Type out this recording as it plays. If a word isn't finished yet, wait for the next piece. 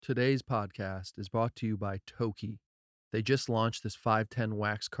Today's podcast is brought to you by Toki. They just launched this 510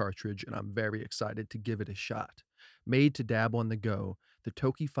 wax cartridge, and I'm very excited to give it a shot. Made to dab on the go, the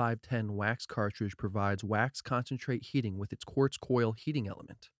Toki 510 wax cartridge provides wax concentrate heating with its quartz coil heating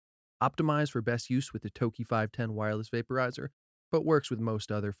element. Optimized for best use with the Toki 510 wireless vaporizer, but works with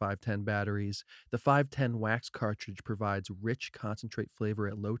most other 510 batteries, the 510 wax cartridge provides rich concentrate flavor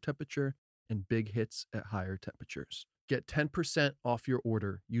at low temperature and big hits at higher temperatures. Get 10% off your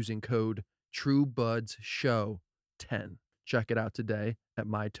order using code TrueBudsShow10. Check it out today at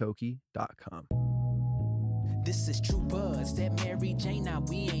mytoki.com. This is True Buds, that Mary Jane. Now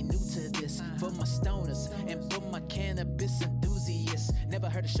we ain't new to this. For my stoners and for my cannabis enthusiasts, never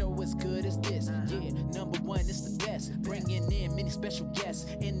heard a show as good as this. Yeah, number one, it's the best. Bringing in many special guests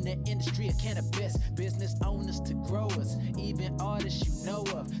in the industry of cannabis, business owners to growers, even artists you know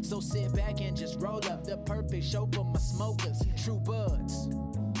of. So sit back and just roll up the perfect show for my smokers. True Buds.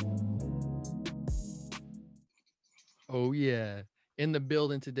 Oh, yeah. In the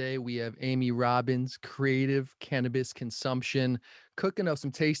building today, we have Amy Robbins, Creative Cannabis Consumption, cooking up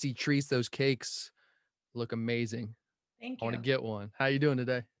some tasty treats. Those cakes look amazing. Thank I want to you. get one. How you doing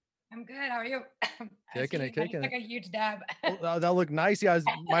today? I'm good. How are you? Kicking it, kicking Like it. a huge dab. Oh, that looked nice. You guys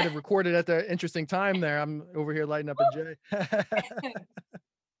might have recorded at the interesting time there. I'm over here lighting up a J.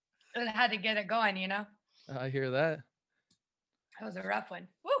 I had to get it going, you know? I hear that. That was a rough one.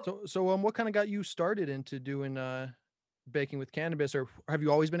 Woo! So what kind of got you started into doing baking with cannabis, or have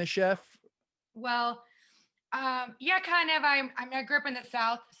you always been a chef? Well, yeah, kind of. I grew up in the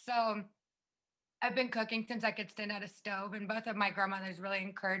South, so I've been cooking since I could stand at a stove, and both of my grandmothers really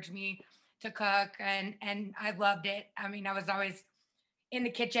encouraged me to cook, and I loved it. I mean, I was always in the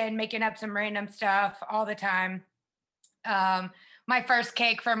kitchen making up some random stuff all the time. My first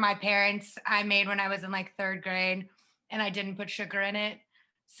cake for my parents I made when I was in like third grade, and I didn't put sugar in it.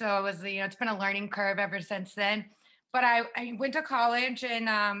 So it was, it's been a learning curve ever since then. But I went to college in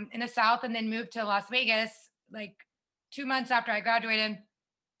the South and then moved to Las Vegas like 2 months after I graduated,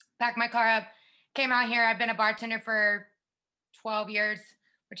 packed my car up, came out here. I've been a bartender for 12 years,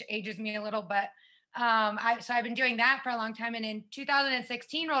 which ages me a little, but so I've been doing that for a long time. And in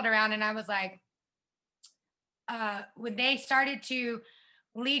 2016 rolled around and I was like, when they started to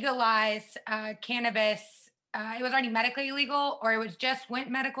legalize cannabis, it was already medically legal, or it was just went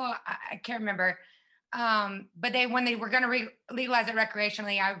medical. I can't remember. But when they were going to legalize it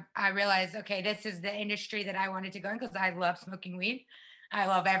recreationally, I realized, okay, this is the industry that I wanted to go in because I love smoking weed. I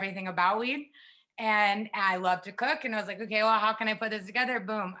love everything about weed, and I love to cook. And I was like, okay, well, how can I put this together?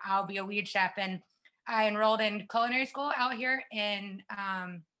 Boom, I'll be a weed chef. And I enrolled in culinary school out here in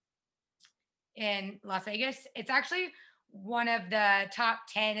Las Vegas. It's actually one of the top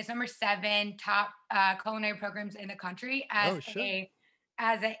 10, it's number 7 top culinary programs in the country as a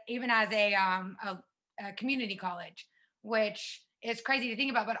community college, which is crazy to think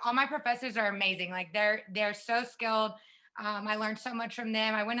about. But all my professors are amazing. Like they're so skilled. I learned so much from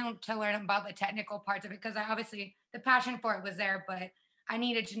them. I went on to learn about the technical parts of it because I obviously the passion for it was there, but I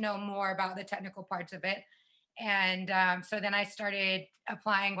needed to know more about the technical parts of it. And so then I started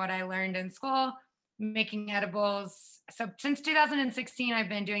applying what I learned in school, making edibles. So since 2016, I've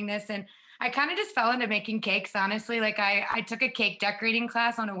been doing this, and I kind of just fell into making cakes, honestly. Like I took a cake decorating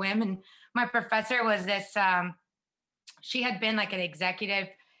class on a whim, and my professor was this, she had been like an executive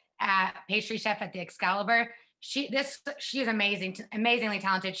pastry chef at the Excalibur. She is amazing, amazingly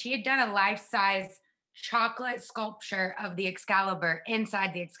talented. She had done a life-size chocolate sculpture of the Excalibur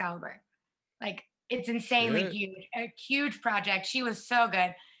inside the Excalibur. Like it's insanely huge, a huge project. She was so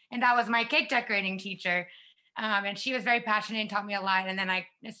good. And that was my cake decorating teacher. And she was very passionate and taught me a lot. And then I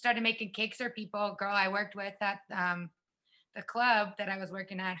started making cakes for people. Girl I worked with at the club that I was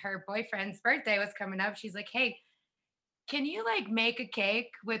working at, her boyfriend's birthday was coming up. She's like, hey, can you like make a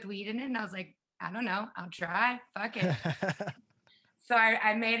cake with weed in it? And I was like, I don't know. I'll try. Fuck it. So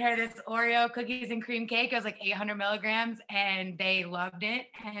I made her this Oreo cookies and cream cake. It was like 800 milligrams and they loved it.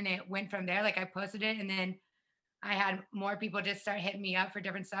 And it went from there. Like I posted it and then I had more people just start hitting me up for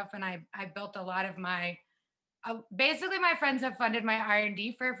different stuff. And I built a lot of basically my friends have funded my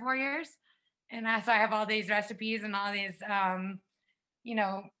R&D for 4 years. And so I have all these recipes and all these,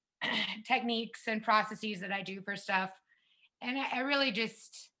 techniques and processes that I do for stuff. And I really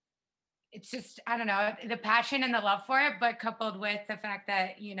it's just, I don't know, the passion and the love for it, but coupled with the fact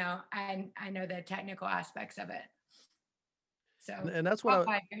that, I know the technical aspects of it. So and that's about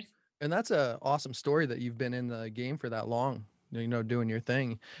 5 years. And that's a awesome story that you've been in the game for that long, doing your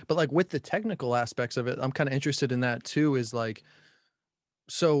thing. But like with the technical aspects of it, I'm kind of interested in that too, is like,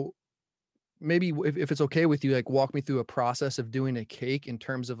 so maybe if it's okay with you, like walk me through a process of doing a cake in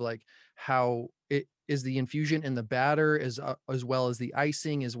terms of like how it is the infusion in the batter as well as the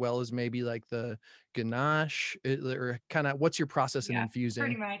icing, as well as maybe like the ganache, or kind of what's your process in Yeah, pretty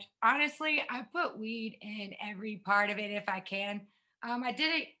infusing? much. Honestly, I put weed in every part of it if I can. I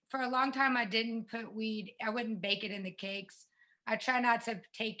did it for a long time. I didn't put weed. I wouldn't bake it in the cakes. I try not to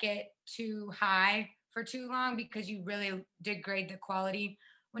take it too high for too long because you really degrade the quality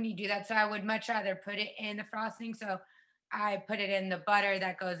when you do that. So I would much rather put it in the frosting. So I put it in the butter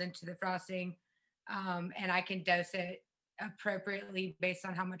that goes into the frosting, and I can dose it appropriately based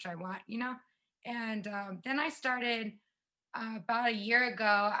on how much I want, you know. And then I started about a year ago,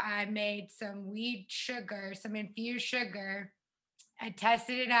 I made some weed sugar, some infused sugar. I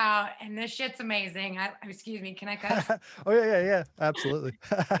tested it out, and this shit's amazing. Excuse me, can I cuss? Oh yeah, yeah, yeah, absolutely.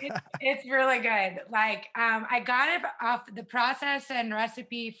 It's really good. Like, I got it off the process and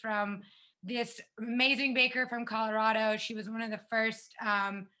recipe from this amazing baker from Colorado. She was one of the first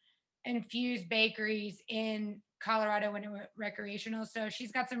infused bakeries in Colorado when it went recreational. So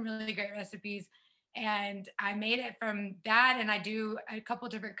she's got some really great recipes. And I made it from that, and I do a couple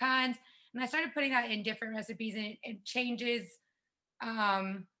different kinds. And I started putting that in different recipes, and it changes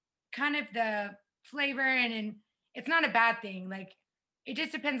um, kind of the flavor, and it's not a bad thing. Like it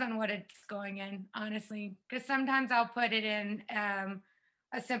just depends on what it's going in, honestly. Because sometimes I'll put it in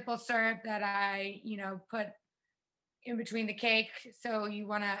a simple syrup that I, put in between the cake. So you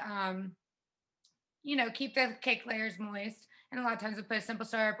want to keep the cake layers moist. And a lot of times we put a simple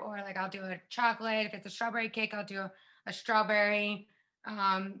syrup, or like I'll do a chocolate. If it's a strawberry cake, I'll do a strawberry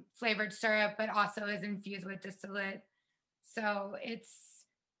flavored syrup, but also is infused with distillate. So it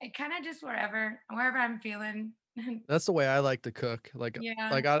kind of just wherever I'm feeling. That's the way I like to cook. Yeah,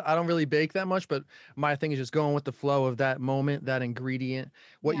 I don't really bake that much, but my thing is just going with the flow of that moment, that ingredient,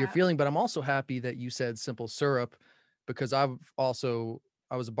 what you're yeah. feeling. But I'm also happy that you said simple syrup because I was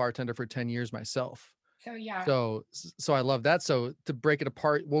a bartender for 10 years myself. So yeah, So I love that. So to break it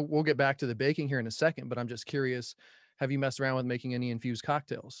apart, we'll get back to the baking here in a second, but I'm just curious, have you messed around with making any infused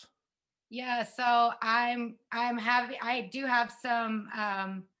cocktails? yeah. So I'm happy. I do have some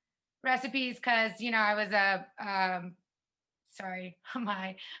recipes because I was a sorry,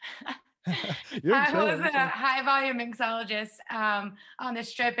 my You're I was chilling, you're a chilling. high volume mixologist on the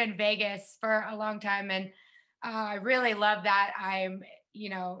strip in Vegas for a long time, and I really love that. I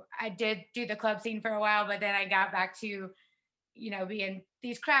did do the club scene for a while, but then I got back to, being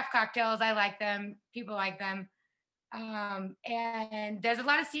these craft cocktails. I like them. People like them. And there's a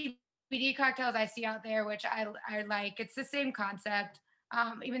lot of CBD cocktails I see out there, which I like. It's the same concept.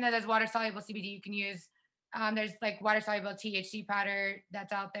 Even though there's water soluble CBD you can use, there's like water soluble THC powder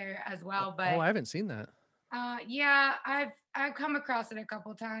that's out there as well. Oh, But I haven't seen that. yeah, I've come across it a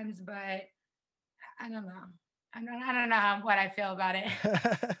couple times, but I don't know. I don't know what I feel about it.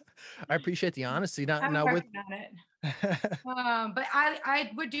 I appreciate the honesty. I'm Now with working on it. But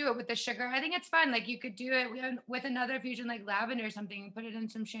I would do it with the sugar. I think it's fun. Like you could do it with another fusion like lavender or something and put it in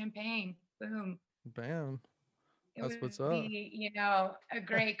some champagne. Boom. Bam, It that's would what's up. be, a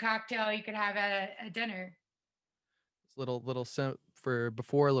great cocktail you could have at a dinner. It's little sim for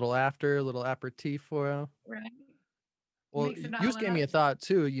before, a little after, a little aperitif for you. Right? Well, Mix it you all just gave me up. a thought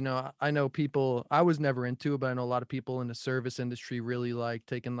too. I know people. I was never into it, but I know a lot of people in the service industry really like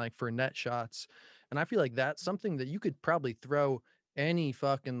taking like Fernet shots, and I feel like that's something that you could probably throw any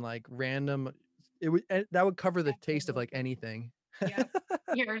fucking like random. That would cover the taste of like Absolutely. anything. Yep.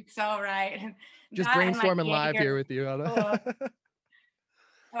 You're so right. Just That and like brainstorming live Jaeger. here with you. Oh,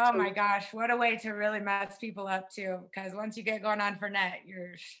 oh my So gosh. What a way to really mess people up too. Because once you get going on for net,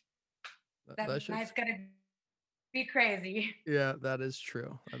 that that shit's night's gonna be crazy. yeah, that is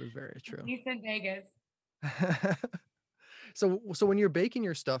true. That is very At true. least in Vegas. So when you're baking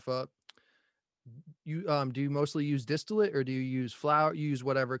your stuff up, you do you mostly use distillate or do you use flour? You use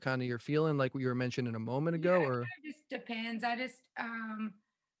whatever kind of you're feeling, like what you were mentioning a moment Yeah, ago, it or kind of just depends. I just I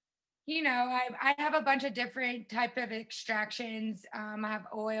have a bunch of different type of extractions. I have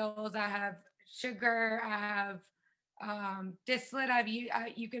oils, I have sugar, I have distillate.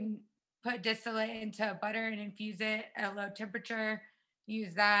 You can put distillate into butter and infuse it at a low temperature.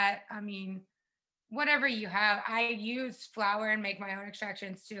 Use that. I mean, whatever you have. I use flour and make my own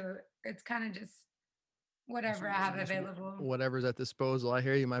extractions too. It's kind of just whatever I have just available. whatever's at disposal? I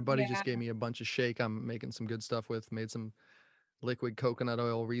hear you. My buddy just Yeah, gave me a bunch of shake. I'm making some good stuff with. Made some liquid coconut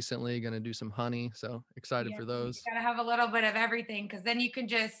oil recently. Gonna do some honey. So excited yeah. for You those. gotta have a little bit of everything because then you can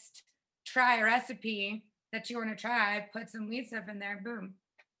just try a recipe that you want to try, put some weed stuff in there, boom.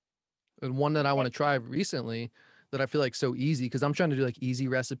 And one that I want to try recently that I feel like so easy because I'm trying to do like easy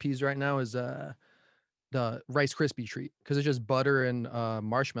recipes right now is the Rice Krispie treat because it's just butter and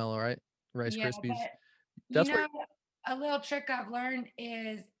marshmallow, right? Rice Yeah, Krispies. but you That's what know, a little trick I've learned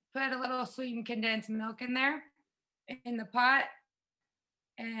is put a little sweetened condensed milk in there in the pot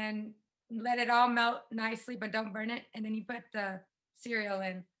and let it all melt nicely, but don't burn it. And then you put the cereal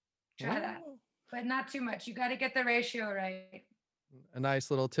in. Try that, oh, but not too much. You got to get the ratio right. a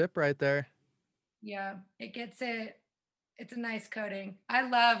nice little tip right there. Yeah, it gets it. It's a nice coating. I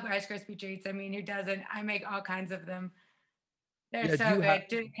love Rice Krispie treats. I mean, who doesn't? I make all kinds of them. They're Yeah, do so you have good.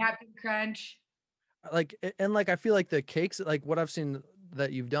 Do Captain Crunch. like and like I feel like the cakes like what I've seen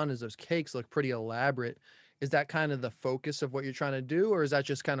that you've done is those cakes look pretty elaborate. Is that kind of the focus of what you're trying to do, or is that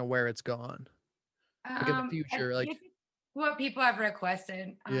just kind of where it's gone? Like in the future, like It's what people have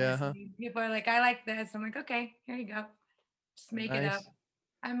requested. yeah, huh? Honestly, people are like, "I like this." I'm like, "Okay, here you go. Just make it up." Nice.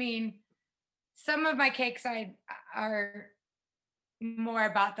 I mean, some of my cakes I are more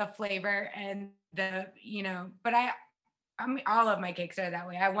about the flavor and but I mean, all of my cakes are that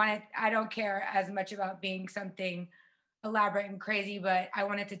way. I don't care as much about being something elaborate and crazy, but I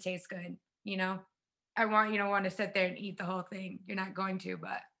want it to taste good, you know? I want you don't want to sit there and eat the whole thing. You're not going to,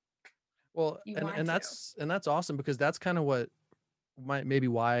 but Well, you and want and to. that's awesome because that's kind of what might maybe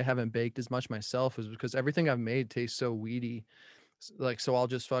why I haven't baked as much myself is because everything I've made tastes so weedy. Like so I'll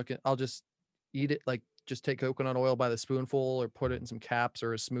just eat it like just take coconut oil by the spoonful or put it in some caps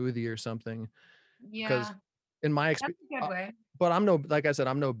or a smoothie or something because Yeah, in my that's experience a good way. but I'm no like I said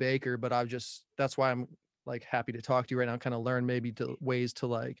I'm no baker but I've just that's why I'm like happy to talk to you right now kind of learn maybe to ways to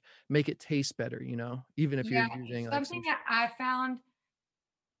like make it taste better, even if you're Yeah, using like something some that I found,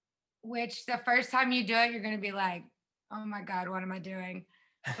 which the first time you do it, you're gonna be like, "Oh my god, what am I doing?"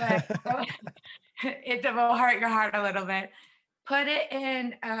 But it will hurt your heart a little bit. Put it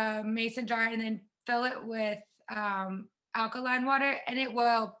in a mason jar and then fill it with alkaline water, and it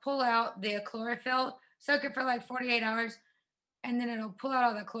will pull out the chlorophyll. Soak it for like 48 hours, and then it'll pull out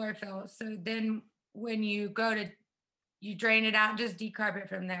all the chlorophyll. So then when you drain it out, just decarb it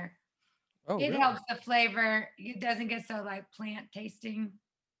from there. Oh, It really? helps the flavor. It doesn't get so like plant tasting.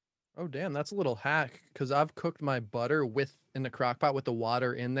 Oh, damn, that's a little hack because I've cooked my butter with in the crock pot with the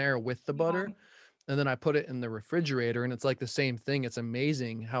water in there with the butter, Yeah, and then I put it in the refrigerator, and it's like the same thing. It's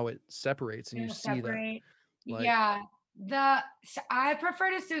amazing how it separates, and you it'll see that. separate. Like, Yeah. I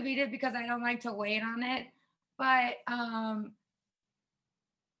prefer to sous vide it because I don't like to wait on it. But oh,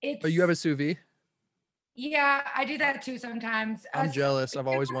 you have it's a sous vide? yeah, I do that too sometimes. I'm jealous. If I've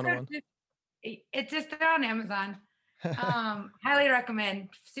you always wanted prefer one. it's just they're on Amazon. Highly recommend.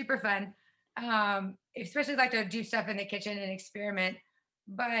 Super fun. Especially like to do stuff in the kitchen and experiment.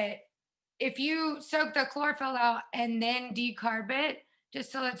 But if you soak the chlorophyll out and then decarb it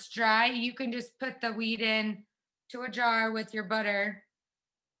just till it's dry, you can just put the wheat in to a jar with your butter,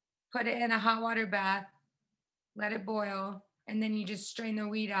 put it in a hot water bath, let it boil, and then you just strain the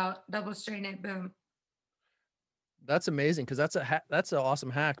wheat out, double strain it, boom. That's amazing because that's an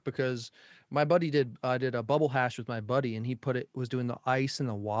awesome hack because my buddy did I did a bubble hash with my buddy and he put it was doing the ice and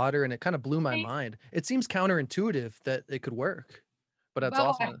the water and it kind of blew my Right? mind. It seems counterintuitive that it could work, but that's Bubble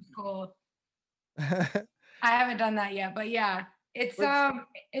awesome. hash is cool. I haven't done that yet, but yeah, it's But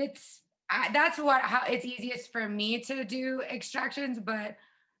that's what how it's easiest for me to do extractions, but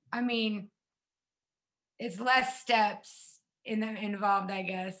I mean, it's less steps involved, I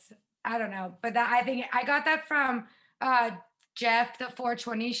guess. I don't know, but that I think I got that from uh Jeff, the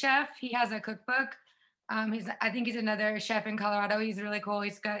 420 chef. He has a cookbook. I think he's another chef in Colorado. He's really cool.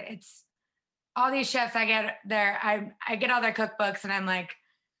 He's got it's all these chefs I get there. I get all their cookbooks and I'm like,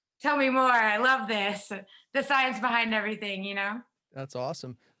 tell me more. I love this. The science behind everything, you know? that's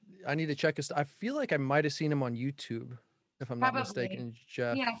awesome. I need to check his I feel like I might have seen him on YouTube, if I'm not Probably. mistaken.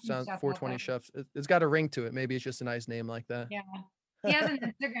 Jeff He has some sounds stuff out 420 there. chefs. It's got a ring to it. Maybe it's just a nice name like that. Yeah. He has an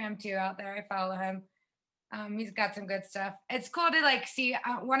Instagram too out there. I follow him. He's got some good stuff. It's cool to like see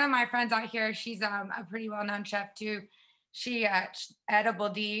one of my friends out here. She's a pretty well known chef too. She Edible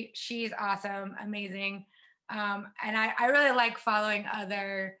D. She's awesome, amazing. And I really like following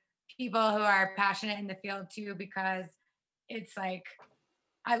other people who are passionate in the field too because it's like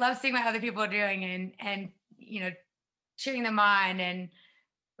I love seeing what other people are doing and cheering them on and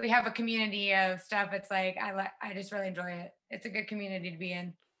we have a community of stuff. It's like I just really enjoy it. It's a good community to be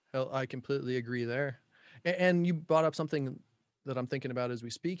in. Hell, I completely agree there. And you brought up something that I'm thinking about as we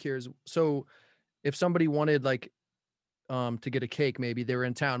speak here is so if somebody wanted like to get a cake, maybe they were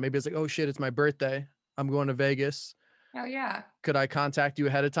in town, maybe it's like, oh shit, it's my birthday. I'm going to Vegas. Oh yeah. Could I contact you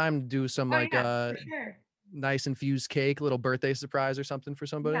ahead of time to do some Oh like yeah, for sure. nice infused cake, little birthday surprise or something for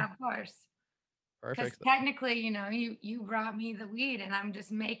somebody? Yeah, of course. Because Perfect. technically, you brought me the weed, and I'm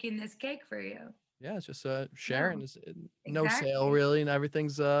just making this cake for you. Yeah, it's just Yeah, sharing is no sale exactly. really, and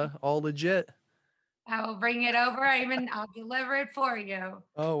everything's all legit. I will bring it over. I'll deliver it for you.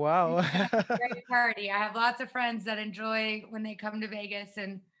 Oh We wow. can have a great party. I have lots of friends that enjoy when they come to Vegas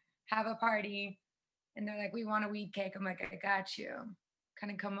and have a party, and they're like, "We want a weed cake." I'm like, "I got you.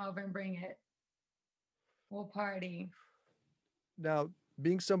 Kind of come over and bring it. We'll party." Now,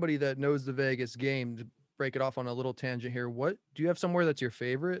 being somebody that knows the Vegas game, to break it off on a little tangent here, what do you have somewhere that's your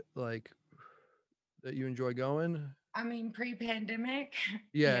favorite, like that you enjoy going? I mean, pre-pandemic,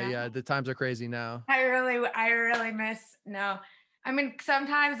 Yeah, yeah. yeah, the times are crazy now. I really miss. No, I mean,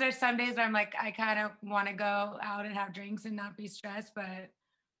 sometimes there's some days where I'm like, I kind of want to go out and have drinks and not be stressed, but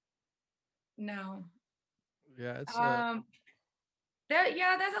no. Yeah, it's Um,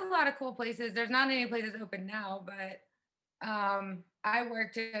 yeah, there's a lot of cool places. There's not any places open now, but I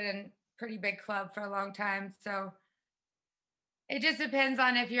worked at a pretty big club for a long time, so it just depends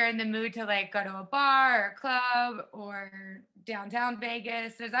on if you're in the mood to like go to a bar or a club or downtown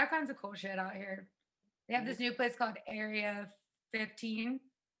Vegas. There's all kinds of cool shit out here. They have w- this new place called Area 15.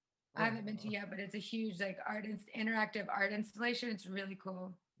 I haven't been to uh, yet, but it's a huge like interactive art installation. It's really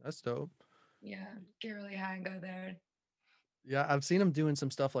cool. that's dope. Yeah, get really high and go there. Yeah, I've seen them doing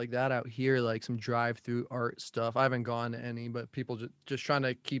some stuff like that out here, like some drive-through art stuff. I haven't gone to any, but people just trying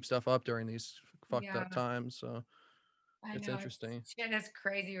to keep stuff up during these fucked Yeah, up times. So I it's know it's interesting. shit is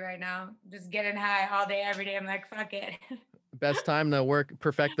crazy right now. Just getting high all day, every day. I'm like, fuck it. Best time to work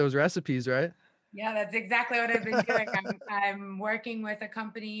perfect those recipes, right? Yeah, that's exactly what I've been doing. I'm working with a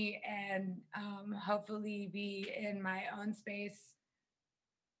company and hopefully be in my own space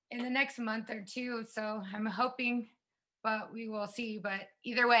in the next month or two. So I'm hoping, but we will see. But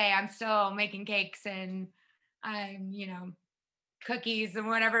either way, I'm still making cakes and I'm, cookies and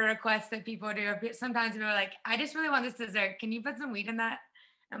whatever requests that people do. Sometimes people are like, I just really want this dessert. Can you put some wheat in that?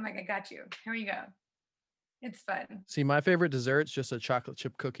 I'm like, I got you. Here you go. It's fun. See, my favorite dessert's just a chocolate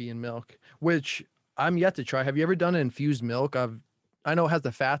chip cookie and milk, which I'm yet to try. Have you ever done infused milk? I know it has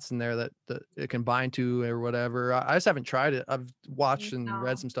the fats in there that it can bind to or whatever. I just haven't tried it. I've watched and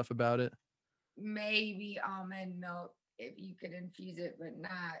read No, some stuff about it. maybe almond milk if you could infuse it, but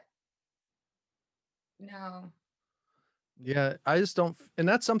not, no. Yeah, I just don't and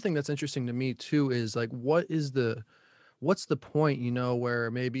that's something that's interesting to me too is like what's the point,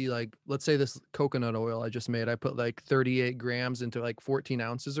 where maybe like let's say this coconut oil I just made, I put like 38 grams into like 14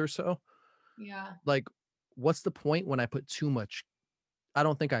 ounces or so. Yeah. Like, what's the point when I put too much? I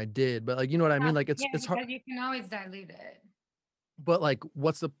don't think I did, but like, you know what I mean? Like Yeah, it's hard, because you can always dilute it. but like,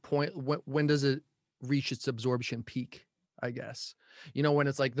 what's the point? When does it reach its absorption peak? I guess, when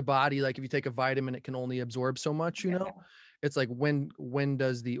it's like the body, like if you take a vitamin, it can only absorb so much, Yeah. it's like when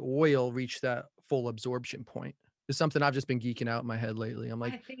does the oil reach that full absorption point? Is something I've just been geeking out in my head lately. I'm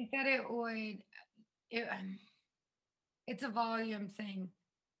like, I think that it would, it, it's a volume thing.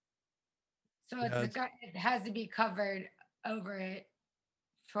 So yeah, it has to be covered over it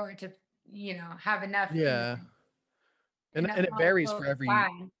for it to, have enough in yeah. there, And enough it varies molecules for to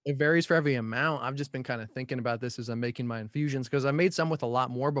bind. every amount. I've just been kinda thinking about this as I'm making my infusions because I made some with a lot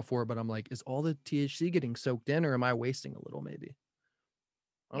more before, but I'm like, "Is all the THC getting soaked in, or am I wasting a little maybe?"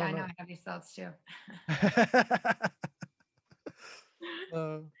 I Yeah, don't I know know. I have these thoughts too.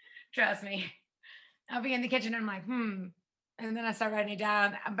 Uh, Trust me. I'll be in the kitchen and I'm like, and then I start writing it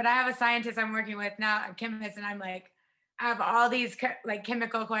down. But I have a scientist I'm working with now, a chemist, and I'm like, I have all these like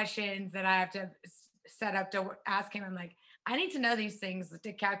chemical questions that I have to set up to ask him. I'm like, I need to know these things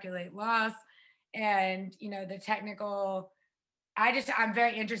to calculate loss and the technical. I'm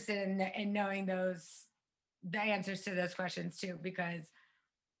very interested in knowing the answers to those questions too because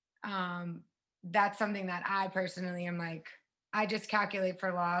um that's something that I personally am like, I just calculate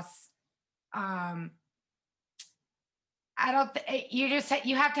for loss. Um, I don't. You just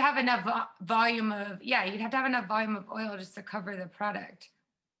you have to have enough volume of, yeah. You'd have to have enough volume of oil just to cover the product.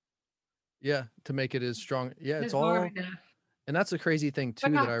 yeah, to make it as strong. Yeah, it's There's more of all enough, and that's the crazy thing but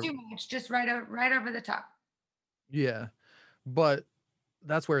too that not I too much. Just right over the top. yeah, but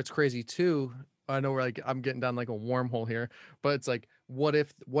that's where it's crazy too. I know we're like I'm getting down like a wormhole here, but it's like what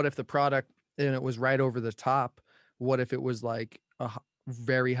if the product and it was right over the top? What if it was like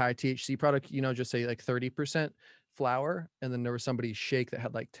very high THC product, just say like 30% flour and then there was somebody's shake that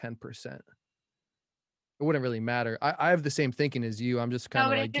had like 10%. It wouldn't really matter. I have the same thinking as you. I'm just kind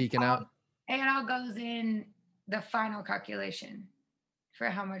No, of but like geeking out. it all goes in the final calculation for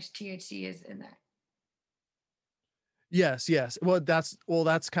how much THC is in there. Yes, yes. Well,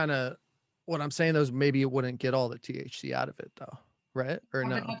 that's kind of what I'm saying. Those maybe it wouldn't get all the THC out of it though. right? Or But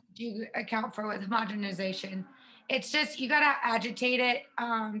no? that's what you account for with homogenization. It's just you gotta agitate it.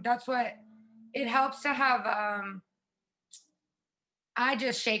 That's what it helps to have. I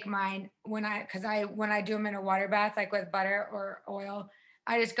just shake mine when I when I do them in a water bath, like with butter or oil.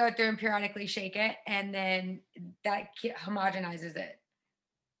 I just go through and periodically shake it, and then that homogenizes it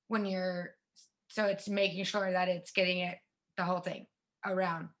when you're. So it's making sure that it's getting it the whole thing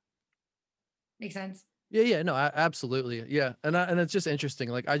around. Make sense? Yeah, yeah, no, absolutely, yeah, and it's just interesting.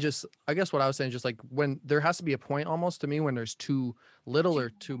 Like, I guess what I was saying, just like when there has to be a point almost to me when there's too little or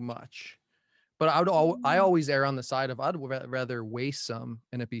too much. But I always err on the side of I'd rather waste some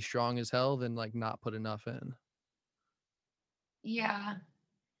and it be strong as hell than like not put enough in. Yeah.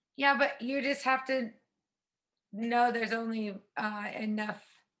 Yeah, but you just have to know there's only enough.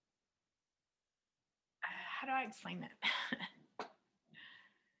 How do I explain that?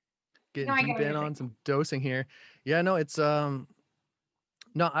 No, Getting I get deep what in you're on saying. some dosing here. Yeah, no, it's no,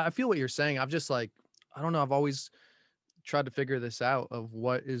 I feel what you're saying. I've just like I don't know. I've always tried to figure this out of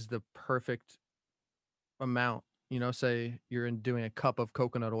what is the perfect amount. You know, say you're in doing a cup of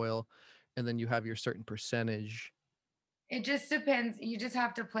coconut oil, and then you have your certain percentage. It just depends. You just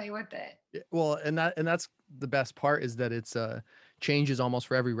have to play with it. Well, and that's the best part is that it's changes almost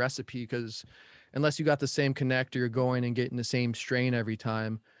for every recipe because unless you got the same connector, you're going and getting the same strain every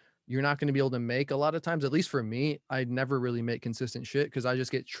time, you're not going to be able to make a lot of times. At least for me, I never really make consistent shit because I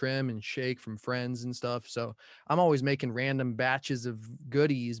just get trim and shake from friends and stuff. So I'm always making random batches of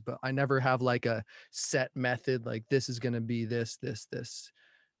goodies, but I never have like a set method. Like this is going to be this.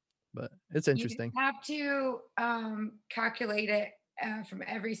 But it's You just interesting. have to calculate it from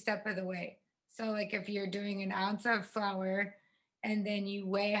every step of the way. So, like if you're doing an ounce of flour and then you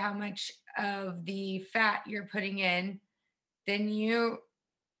weigh how much of the fat you're putting in, then heat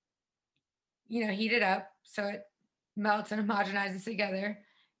it up so it melts and homogenizes together.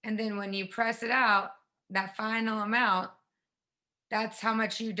 And then when you press it out, that final amount, that's how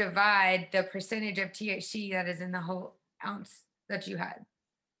much you divide the percentage of THC that is in the whole ounce that you had.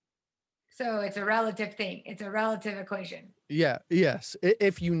 So it's a relative thing. It's a relative equation. Yeah. Yes.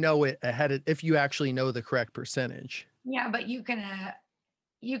 If you know it ahead of, if you actually know the correct percentage. Yeah, but you can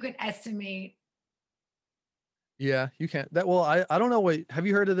estimate. Yeah, you can't. That well, I don't know what have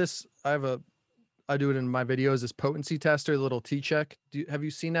you heard of this? I do it in my videos, this potency tester, the little T check. Have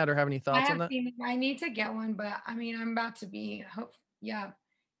you seen that or have any I thoughts on have that? seen it. I need to get one, but I mean, I'm about to be yeah.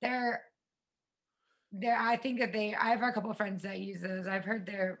 They're I think that I have a couple of friends that use those. I've heard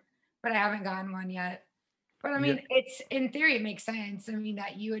but I haven't gotten one yet. But I Yeah, mean, it's in theory it makes sense. I mean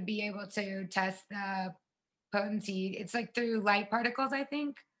that you would be able to test the potency. It's like through light particles, I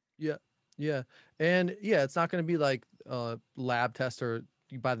think. yeah, yeah. And yeah, it's not going to be like lab test or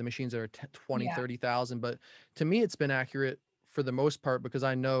you buy the machines that are 10, 20, Yeah. 30,000. But to me, it's been accurate for the most part because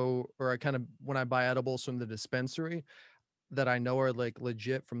I know, or I kind of, when I buy edibles from the dispensary, that I know are like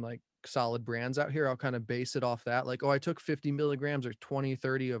legit from like solid brands out here, I'll kind of base it off that. Like, oh, I took 50 milligrams or 20,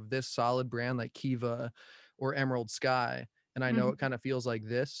 30 of this solid brand like Kiva or Emerald Sky, and I know it Mhm. kind of feels like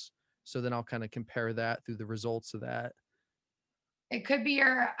this. So then I'll kind of compare that through the results of that. It could be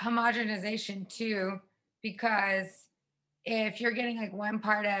your homogenization too, because if you're getting like one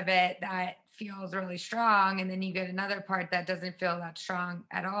part of it that feels really strong and then you get another part that doesn't feel that strong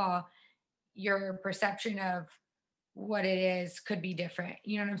at all, your perception of what it is could be different.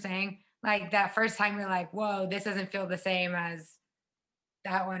 You know what I'm saying? Like that first time you're like, whoa, this doesn't feel the same as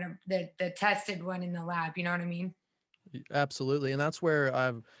that one, the tested one in the lab. You know what I mean? Absolutely. And that's where I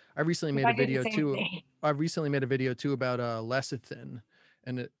recently 'Cause made I a did the video same too. thing. I've recently made a video too about lecithin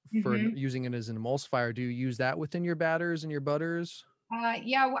and for Hmm. using it as an emulsifier. Do you use that within your batters and your butters?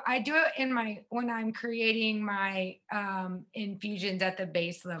 Yeah, I do it in my when I'm creating my infusions at the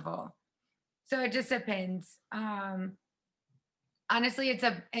base level. So it just depends. Honestly,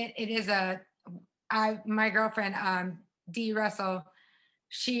 it is a I my girlfriend D Russell,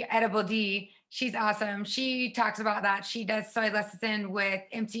 she edible D, she's awesome. She talks about that. She does soy lecithin with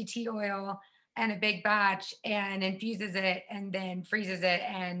MCT oil and a big batch and infuses it and then freezes it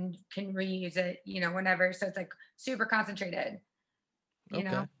and can reuse it, whenever. So it's like super concentrated, you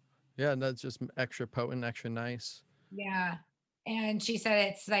know? Okay. Yeah, and that's just extra potent, extra nice. Yeah. And she said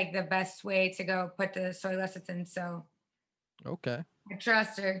it's like the best way to go put the soy lecithin. So Okay. I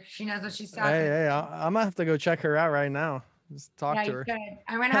trust her. She knows what she's Hey, talking hey, about. I'm gonna have to go check her out right now. Just talk Yeah, to you her. could.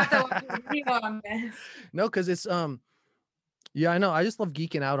 I'm gonna have to watch a video on this. No, because it's yeah, I know. I just love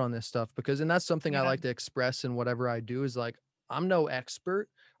geeking out on this stuff because and that's something I Yeah. like to express in whatever I do is like I'm no expert.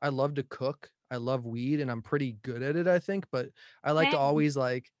 I love to cook. I love weed and I'm pretty good at it, I think, but I like to Same. always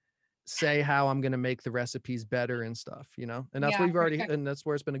like say how I'm gonna make the recipes better and stuff, you know? And that's where Yeah, you've for already sure. and that's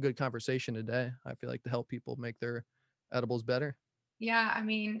where it's been a good conversation today, I feel like, to help people make their edibles better. Yeah, I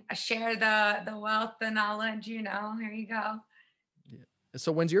mean, share the wealth, the knowledge, here you go. Yeah.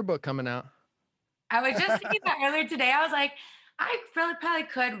 So when's your book coming out? I was just thinking that earlier today. I was like, I really probably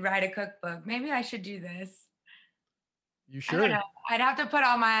could write a cookbook. Maybe I should do this. You I don't should. know. I'd have to put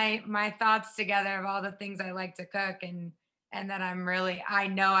all my thoughts together of all the things I like to cook and that I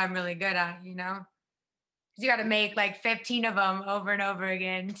know I'm really good at, 'Cause you got to make like 15 of them over and over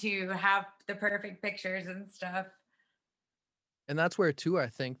again to have the perfect pictures and stuff. And that's where too, I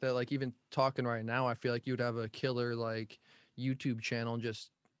think that, like, even talking right now, I feel like you'd have a killer, like, YouTube channel and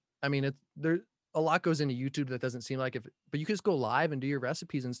just I mean, there a lot goes into YouTube that doesn't seem like if but you can just go live and do your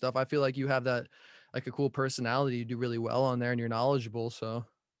recipes and stuff. I feel like you have that like, a cool personality, you do really well on there and you're knowledgeable, so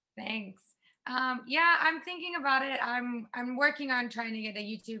Thanks. Yeah, I'm thinking about it. I'm working on trying to get a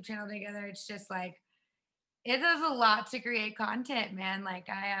YouTube channel together. It's just like it is a lot to create content, man. Like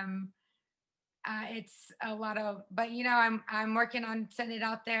I am it's a lot of but I'm working on sending it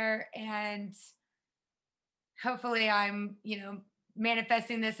out there and hopefully I'm,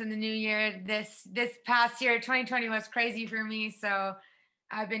 manifesting this in the new year. This past year, 2020 was crazy for me. So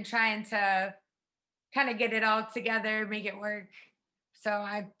I've been trying to kind of get it all together, make it work. So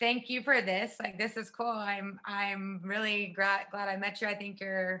I thank you for this. Like this is cool. I'm really glad I met you. I think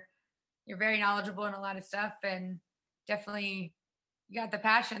you're very knowledgeable in a lot of stuff and definitely you got the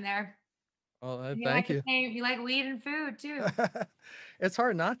passion there. well, You like thank the you. same, you like weed and food too. It's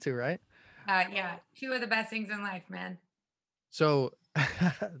hard not to, right? Yeah, two of the best things in life, man. So,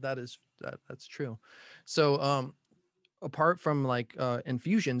 that's true. So, apart from, like,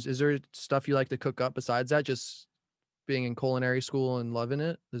 infusions, is there stuff you like to cook up besides that, just being in culinary school and loving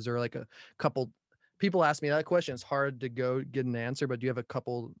it? Is there, like, a couple people ask me that question, it's hard to go get an answer, but do you have a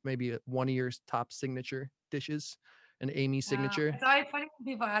couple, maybe, one of your top signature dishes, an Amy signature? It's always funny when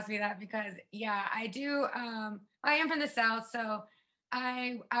people ask me that because yeah, I do. I am from the South, so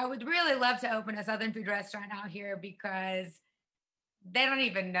I would really love to open a Southern food restaurant out here because they don't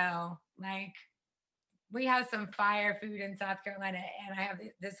even know. Like we have some fire food in South Carolina, and I have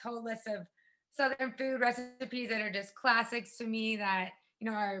this whole list of Southern food recipes that are just classics to me that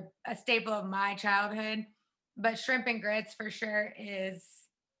are a staple of my childhood. But shrimp and grits for sure is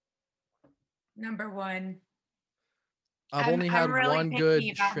number one. I've I'm only had I'm really one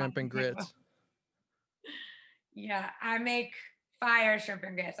picky good about shrimp and mine too. grits. Yeah, I make fire shrimp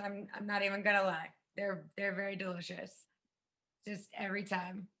and grits. I'm not even gonna lie. They're very delicious. Just every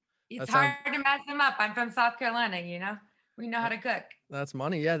time. It's That sounds hard to mess them up. I'm from South Carolina. We know how that to cook. that's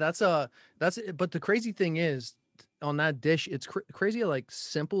money. Yeah, that's but the crazy thing is on that dish, it's crazy how, like,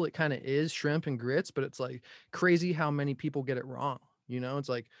 simple it kinda is, shrimp and grits, but it's, like, crazy how many people get it wrong, you know? It's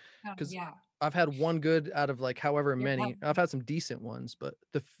like Oh because 'cause yeah. I've had one good out of, like, however You're many. I've welcome. had some decent ones, but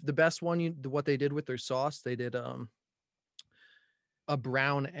the best one, what they did with their sauce, they did, a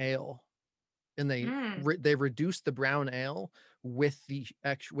brown ale, and Mm. they reduced the brown ale with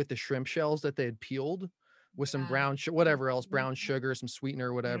with the shrimp shells that they had peeled with some Yeah. whatever else, brown sugar, some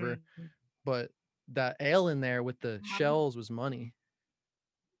sweetener or whatever, Mm. but that ale in there with the Wow. shells was money.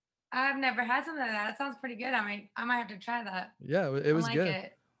 I've never had something like that. That sounds pretty good. I might have to try that. Yeah, it I was like good.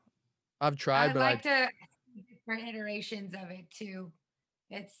 it. I've I tried, but like to different iterations of it too.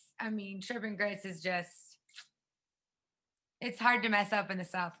 I mean, shrimp and grits is just it's hard to mess up in the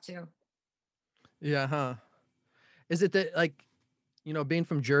South too. yeah, huh? Is it that, like, being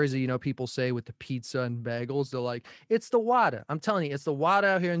from Jersey, people say with the pizza and bagels, they're like, "It's the water." I'm telling you, it's the water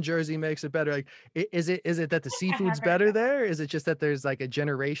out here in Jersey makes it better. Like, is it that the I've seafood's heard better that. there? Is it just that there's, like, a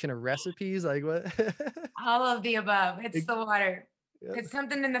generation of recipes? Like, what? All of the above. It's It the water. yeah. It's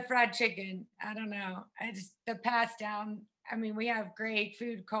something in the fried chicken. I don't know. I just the passed down. I mean, we have great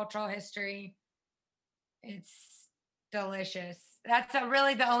food cultural history. It's delicious. That's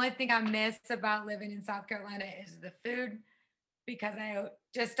really the only thing I miss about living in South Carolina is the food because I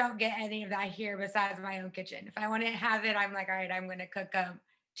just don't get any of that here besides my own kitchen. If I want to have it, I'm like, all right, I'm going to cook a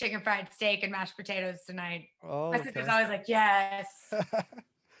chicken fried steak and mashed potatoes tonight. Oh, My sister's okay. always like, yes,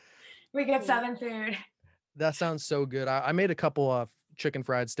 we get Southern food. That sounds so good. I made a couple of chicken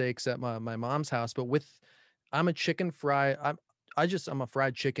fried steaks at my mom's house, but with I'm a chicken fry I'm a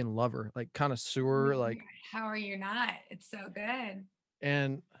fried chicken lover, like, connoisseur, like, How are you not? It's so good.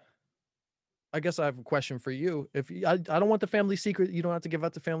 and I guess I have a question for you. If you I don't want the family secret, you don't have to give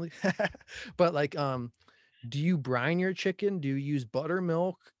out the family. But, like, do you brine your chicken? Do you use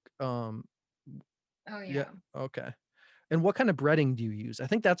buttermilk? Um, Oh yeah, yeah. okay. And what kind of breading do you use? I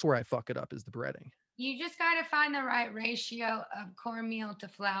think that's where I fuck it up is the breading. You just got to find the right ratio of cornmeal to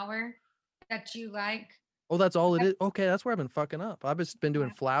flour that you like. Oh, that's all it is? Okay, that's where I've been fucking up. I've just been doing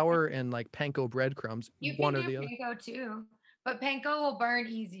Yeah. flour and, like, panko breadcrumbs, You one can or do the other. panko too, but panko will burn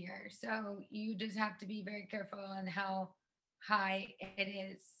easier. So you just have to be very careful on how high it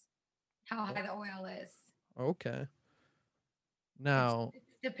is, how Oh, high the oil is. okay. It's, Now, it's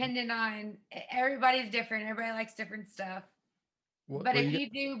dependent on everybody's different. Everybody likes different stuff. But what if you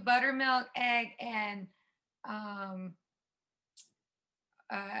get? you do buttermilk, egg, and um,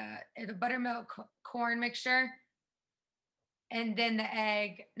 the buttermilk corn mixture, and then the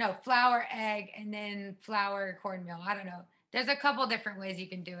egg, no, flour, egg, and then flour, cornmeal. I don't know. There's a couple different ways you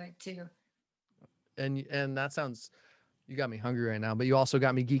can do it too. And that sounds, you got me hungry right now, but you also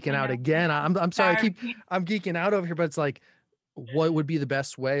got me geeking I out know. again. I'm sorry, Starving. I'm geeking out over here, but it's like, what would be the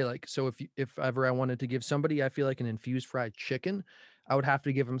best way? Like, so if ever I wanted to give somebody, I feel like an infused fried chicken, I would have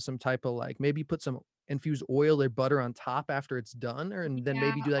to give them some type of, like, maybe put some infused oil or butter on top after it's done, or and then Yeah,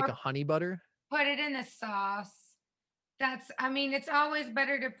 maybe do like a or honey butter. put it in the sauce. I mean, it's always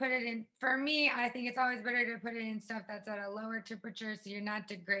better to put it in. For me, I think it's always better to put it in stuff that's at a lower temperature so you're not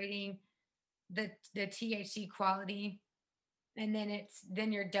degrading the THC quality. And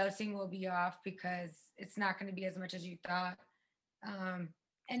then your dosing will be off because it's not going to be as much as you thought. Um,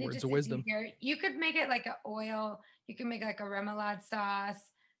 and it Words just of is wisdom. easier. You could make it like an oil. You can make like a remoulade sauce.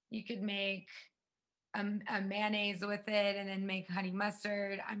 You could make a mayonnaise with it and then make honey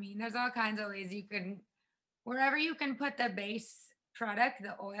mustard. I mean, there's all kinds of ways you can, wherever you can put the base product,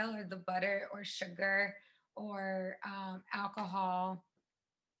 the oil or the butter or sugar or alcohol,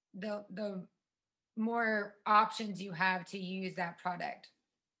 the more options you have to use that product.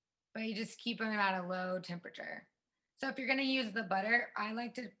 But you just keep them at a low temperature. So if you're going to use the butter, I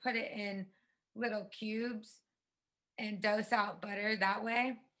like to put it in little cubes and dose out butter that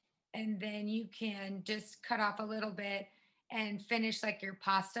way. And then you can just cut off a little bit and finish like your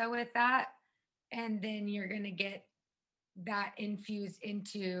pasta with that. And then you're going to get that infused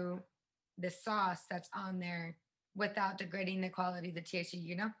into the sauce that's on there without degrading the quality of the THC,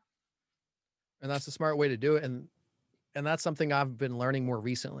 you know? And that's a smart way to do it. And that's something I've been learning more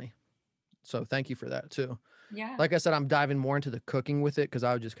recently. So thank you for that too. Yeah. Like I said, I'm diving more into the cooking with it because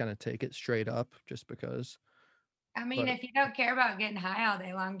I would just kind of take it straight up just because. I mean, But if you don't care about getting high all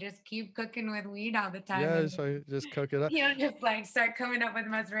day long, just keep cooking with weed all the time yeah, and so just cook it up. you know, just like start coming up with the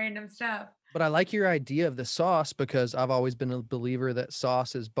most random stuff. But I like your idea of the sauce because I've always been a believer that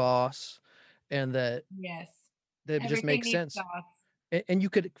sauce is boss and Yes. that just Everything makes needs sense. sauce. And you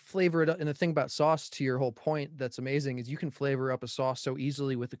could flavor it up. And the thing about sauce, to your whole point, that's amazing is you can flavor up a sauce so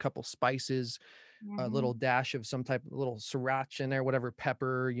easily with a couple spices, a little Mhm. dash of some type of little sriracha in there, whatever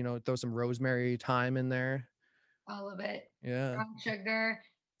pepper, throw some rosemary, thyme in there. All of it. Yeah. Brown sugar,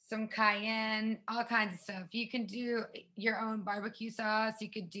 some cayenne, all kinds of stuff. You can do your own barbecue sauce. You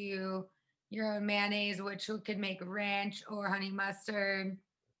could do your own mayonnaise, which you could make ranch or honey mustard.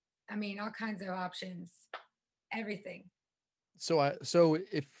 I mean, all kinds of options. Everything. So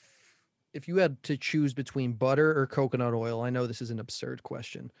if you had to choose between butter or coconut oil, I know this is an absurd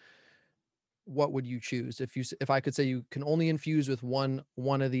question. What would you choose if I could say you can only infuse with one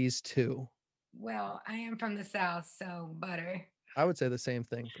of these two? Well, I am from the South, so butter. I would say the same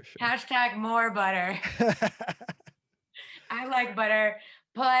thing for sure. Hashtag more butter. I like butter.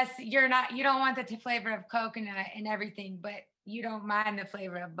 Plus, you don't want the flavor of coconut and everything, but you don't mind the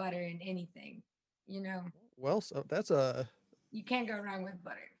flavor of butter in anything. You know, Well, so you can't go wrong with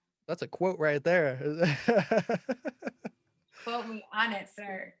butter. that's a quote right there. Quote me on it,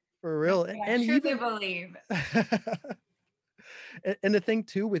 sir. For That's real. what I And truly even believe. and the thing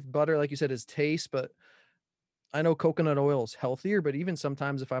too with butter, like you said, is taste, but I know coconut oil is healthier, but even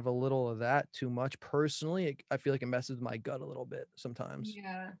sometimes if I have a little of that too much, personally, I feel like it messes with my gut a little bit sometimes,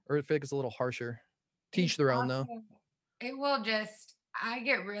 Yeah. or I feel like it's a little harsher. Teach It's their own, though. also, it will just, I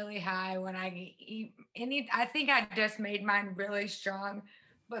get really high when I eat I think I just made mine really strong.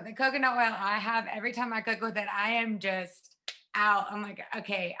 But the coconut oil I have, every time I cook with it, I am just out. I'm like,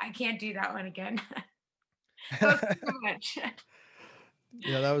 okay, I can't do that one again. That was too much.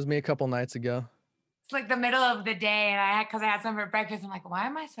 Yeah, that was me a couple nights ago. It's like the middle of the day, and because I had some for breakfast. I'm like, why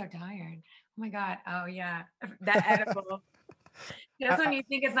am I so tired? Oh my God. Oh, yeah. That edible. I, Just when I you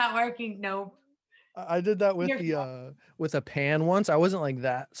think it's not working, nope. I did that with You're the fine. with a pan once. I wasn't like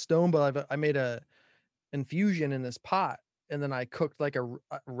that stoned, but I made a infusion in this pot, and then I cooked like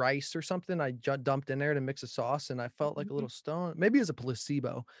rice or something. I dumped in there to mix a sauce, and I felt like a Mhm. little stone. Maybe it's a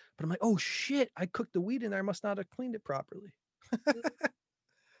placebo, but I'm like, oh shit! I cooked the wheat in there. I must not have cleaned it properly.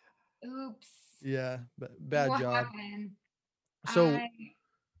 Oops. Yeah, It bad will job. happen. So I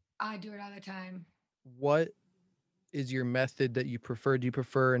I do it all the time. what is your method that you prefer? Do you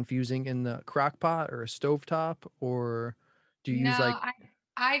prefer infusing in the crock pot or a stovetop, or do you No, use like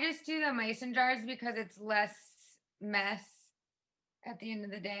I just do the mason jars because it's less mess at the end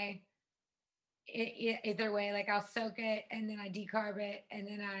of the day. Either way, like I'll soak it and then I decarb it and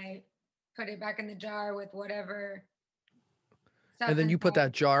then I put it back in the jar with whatever and stuff's then you put inside.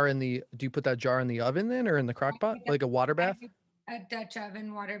 that jar in the do you put that jar in the oven then or in the crock pot? Like a water I bath? do a Dutch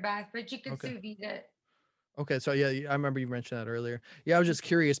oven water bath, but you could Okay. sous vide it. Okay, so yeah, I remember you mentioned that earlier. Yeah, I was just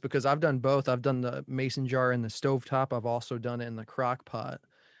curious because I've done both. I've done the mason jar in the stovetop. I've also done it in the crock pot.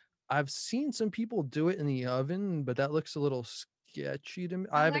 I've seen some people do it in the oven, but that looks a little sketchy to me.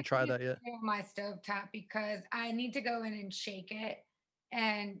 I I haven't like to tried just that yet. put it on my stovetop because I need to go in and shake it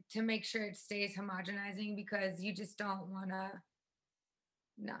and to make sure it stays homogenizing because you just don't want to.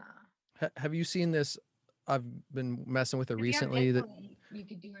 Nah. Have you seen this? I've been messing with it If you have recently. That distillate, you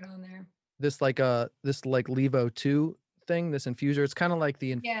could do it on there. this like Levo 2 thing, this infuser. It's kind of like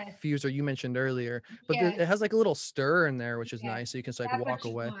the Yes. infuser you mentioned earlier, but Yes. it has like a little stir in there, which is Yes. nice. So you can just like That's walk what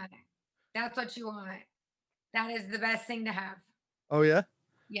you away. want. That's what you want. That is the best thing to have. Oh yeah,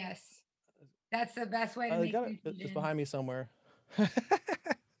 Yes. That's the best way to I make got it. It's infusions. behind me somewhere.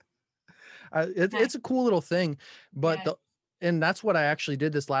 It's Nice. it's a cool little thing, but Yes. the and that's what I actually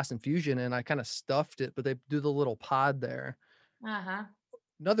did this last infusion, and I kind of stuffed it, but they do the little pod there. Uh-huh.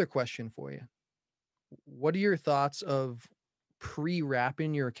 Another question for you: what are your thoughts of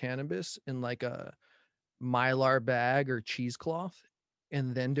pre-wrapping your cannabis in like a Mylar bag or cheesecloth,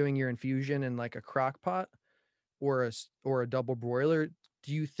 and then doing your infusion in like a crock pot or or a double broiler?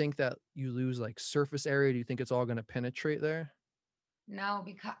 Do you think that you lose like surface area? Do you think it's all going to penetrate there? No,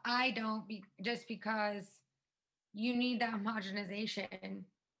 because I don't be just because you need that homogenization.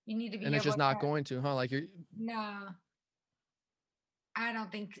 You need to And be it's able just to not going to, huh? Like you're no, I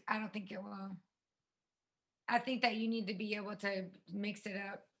don't think it will. I think that you need to be able to mix it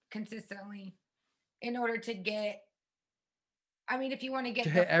up consistently in order to get I mean, if you want to to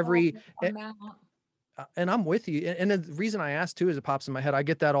get the hit full every amount. and I'm with you. And the reason I asked too is it pops in my head. I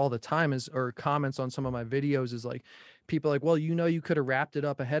get that all the time is or comments on some of my videos is like people like, well, you could have wrapped it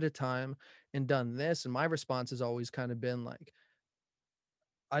up ahead of time and done this. And my response has always kind of been like,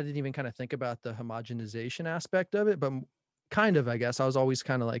 I didn't even kind of think about the homogenization aspect of it, but kind of, I guess. I was always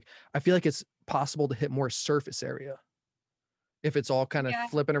kind of like, I feel like it's possible to hit more surface area if it's all kind of Yeah,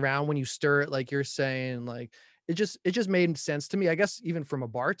 flipping around when you stir it, like you're saying, like it just made sense to me. I guess even from a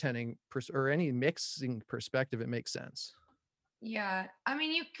bartending or any mixing perspective, it makes sense. yeah. I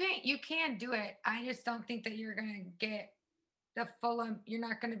mean, you can do it. I just don't think that you're gonna get the full. You're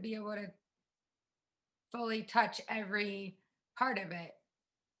not gonna be able to fully touch every part of it,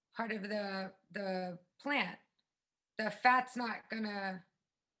 part of the plant. The fat's not gonna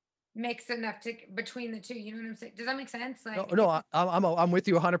mix enough to between the two. You know what I'm saying? Does that make sense? No, Like, no, I'm with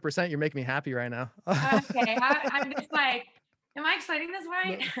you 100%. You're making me happy right now. okay, I'm just like, am I explaining this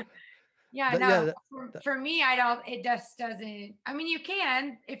right? No, Yeah, that, yeah, no. For me, I don't. It just doesn't. I mean, you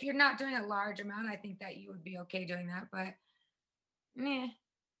can if you're not doing a large amount. I think that you would be okay doing that, but meh,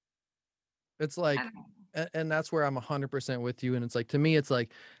 it's I like, don't know. and that's where I'm 100% with you. And it's like to me, it's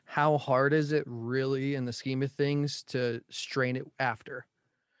like, how hard is it really in the scheme of things to strain it after?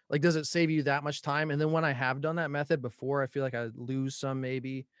 Like, does it save you that much time? And then when I have done that method before, I feel like I lose some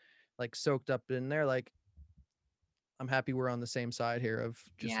maybe like soaked up in there. Like, I'm happy we're on the same side here of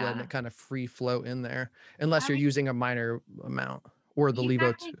just letting Yeah, it kind of free flow in there, unless I you're mean, using a minor amount or the you Levo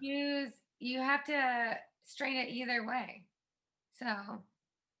have 2. to use. You have to strain it either way. So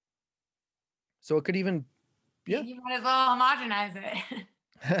So it could even, yeah. you might as well homogenize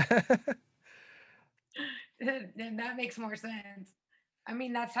it. Then that makes more sense. I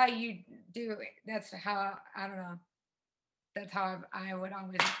mean, that's how you do it. That's how I don't know. That's how I would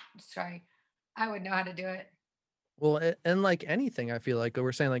always sorry. I would know how to do it. Well, and like anything, I feel like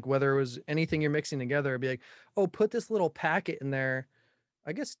we're saying, like whether it was anything you're mixing together, it'd be like, oh, put this little packet in there.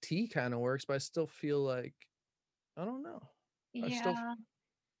 I guess tea kind of works, but I still feel like I don't know. I still Yeah.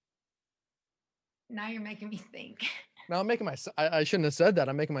 Now you're making me think. now I'm making myself. I shouldn't have said that.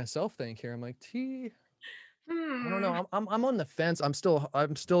 I'm making myself think here. I'm like tea. I don't know. Hmm. I'm on the fence. I'm still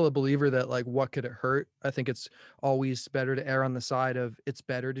a believer that like what could it hurt? I think it's always better to err on the side of it's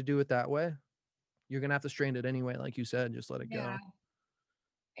better to do it that way. You're gonna have to strain it anyway, like you said. Just let it Yeah.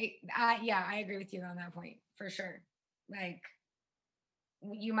 go. Yeah, I agree with you on that point for sure. Like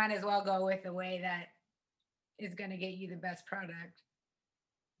you might as well go with the way that is going to get you the best product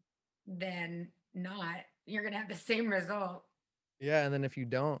than not. You're going to have the same result. Yeah, and then if you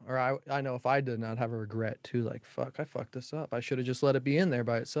don't, or I know if I did not have a regret too, like fuck, I fucked this up. I should have just let it be in there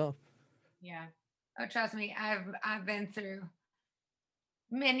by itself. Yeah. Oh, trust me, I've been through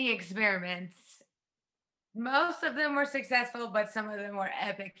many experiments. Most of them were successful, but some of them were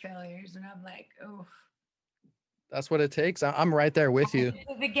epic failures. And I'm like, oh, That's what it takes. I'm right there with you. this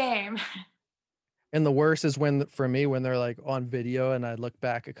is the game. And the worst is when, for me, when they're like on video and I look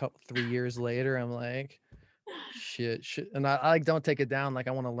back a couple 3 years later, I'm like, shit. And I like don't take it down. Like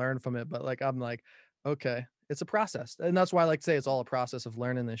I want to learn from it, but like I'm like, okay, it's a process. And that's why I like to say it's all a process of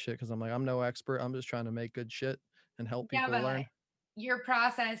learning this shit. Cause I'm like, I'm no expert. I'm just trying to make good shit and help Yeah, people but learn. your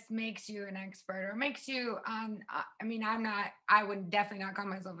process makes you an expert or makes you I mean, I would definitely not call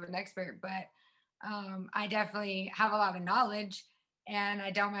myself an expert, but I definitely have a lot of knowledge and I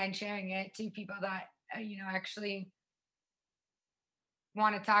don't mind sharing it to people that actually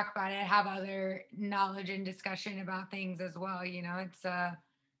want to talk about it, have other knowledge and discussion about things as well.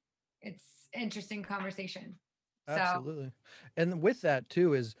 It's interesting conversation. So Absolutely. And with that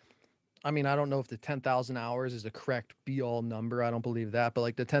too is, I mean, I don't know if the 10,000 hours is a correct be all number. I don't believe that, but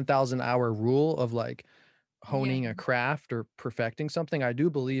like the 10,000 hour rule of like yeah, honing a craft or perfecting something, I do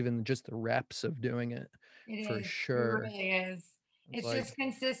believe in just the reps of doing it it for is. It sure. really is. It's It's like, just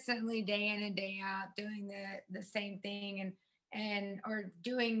consistently day in and day out doing the same thing and or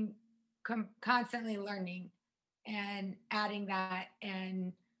doing constantly learning and adding that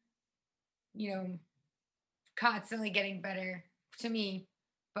and you know constantly getting better to me.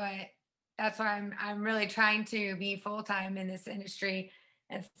 But that's why I'm really trying to be full time in this industry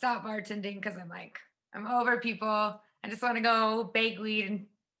and stop bartending because I'm like I'm over people. I just want to go bake weed and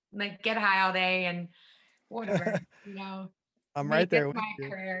like get high all day and whatever, I'm make right it there with my you.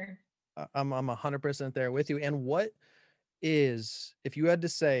 career. I'm 100% there with you. And what is, if you had to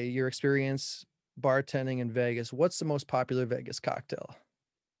say your experience bartending in Vegas, what's the most popular Vegas cocktail?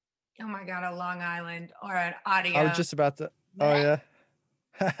 Oh my god, a Long Island or an I was audio. just about to, oh Blech. yeah.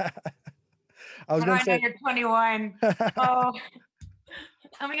 I was How do gonna I know say, you're 21? Oh,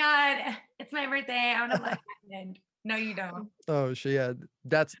 oh my god, it's my birthday. I want a Long Island. No, you don't. oh shit, yeah,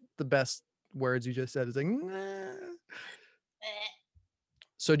 that's the best words you just said. It's like, "Nah."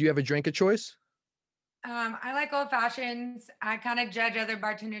 So do you have a drink of choice? I like old fashions. I kind of judge other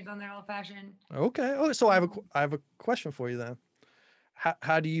bartenders on their old fashioned. Okay. Oh, so I have a question for you then.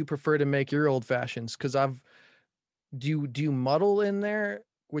 How do you prefer to make your old fashions? Because I've do you muddle in there,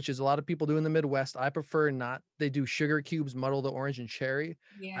 which is a lot of people do in the Midwest. I prefer not. They do sugar cubes, muddle the orange and cherry.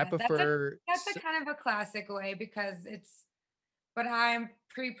 I Yeah, prefer that's a kind of a classic way because but I'm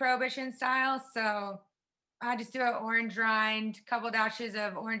pre-prohibition style, so I just do an orange rind, couple dashes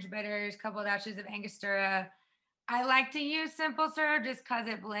of orange bitters, couple dashes of Angostura. I like to use simple syrup just because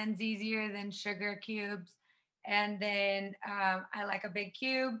it blends easier than sugar cubes. And then I like a big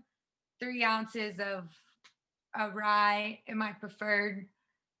cube, 3 ounces of rye in my preferred.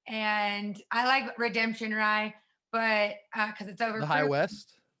 And I like Redemption rye, but because it's the High overproof.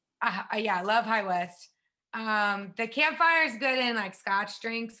 West. Yeah, I love High West. The campfire is good in like Scotch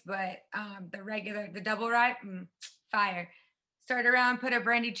drinks, but the double rye, fire. Stir it around, put a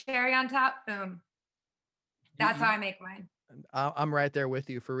brandy cherry on top. Boom. You, That's how you I make mine. I'm right there with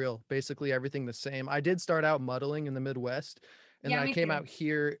you for real. Basically everything the same. I did start out muddling in the Midwest, and then Yeah, I me came too. out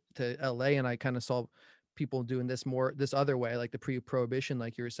here to LA and I kind of saw people doing this other way, like the pre-prohibition,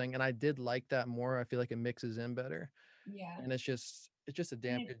 like you were saying. And I did like that more. I feel like it mixes in better. Yeah. And it's just a And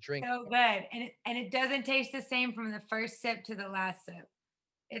damn it's good drink. so good. And it doesn't taste the same from the first sip to the last sip.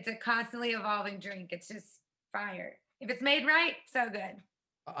 It's a constantly evolving drink. It's just fire. If it's made right, so good.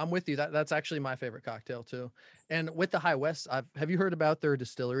 I'm with you. That's actually my favorite cocktail too. And with the High West, have you heard about their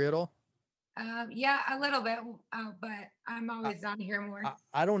distillery at all? Yeah, a little bit, but I'm I, always on here more.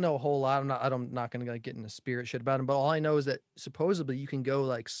 I don't know a whole lot. I'm not gonna like get into spirit shit about them. But all I know is that supposedly you can go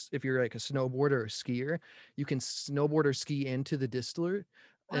like if you're like a snowboarder or skier, you can snowboard or ski into the distiller,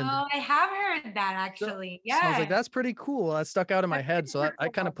 and Oh, I have heard that so actually. so I was like, Yes, that's pretty cool. That stuck out in my that's head. So super I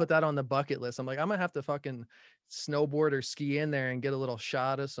kind of cool. put that on the bucket list. I'm like, I'm gonna have to fucking snowboard or ski in there and get a little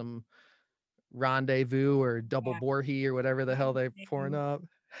shot of some rendezvous or double Yeah, Borhi or whatever the hell they pouring amazing. up.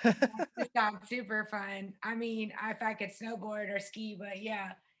 That just sounds super fun. I mean, if I could snowboard or ski, but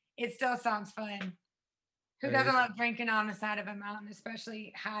yeah, it still sounds fun. Who doesn't Hey, love drinking on the side of a mountain,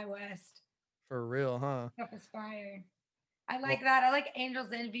 especially high west? for real, huh? Stuff is fire. I like Well, that. I like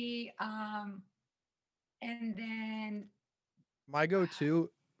Angel's Envy. And then my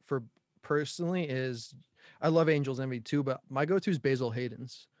go-to for personally is I love Angels Envy too, but my go-to is Basil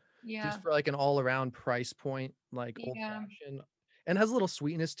Hayden's. yeah, Just for like an all-around price point, like old yeah, fashioned, and has a little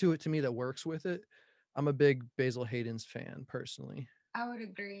sweetness to it to me that works with it. I'm a big Basil Hayden's fan personally. I would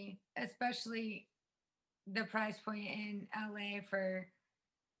agree, especially the price point in LA for.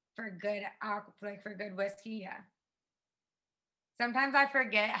 for good like for good whiskey. Yeah. Sometimes I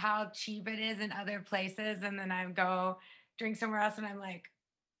forget how cheap it is in other places, and then I go drink somewhere else, and I'm like,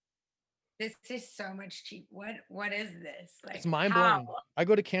 this is so much cheap. What is this? It's Like mind how? blowing. I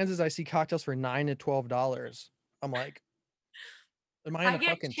go to Kansas, I see cocktails for $9 to $12. I'm like, am I in I a get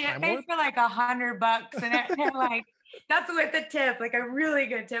fucking shit time faced warp? for like $100, and they're like, that's with the tip, like a really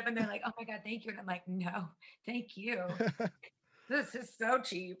good tip, and they're like, oh my god, thank you, and I'm like, no, thank you. This is so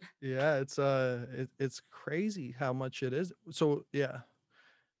cheap. Yeah, it's crazy how much it is. So yeah,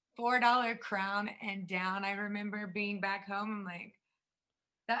 $4 crown and down. I remember being back home. I'm like,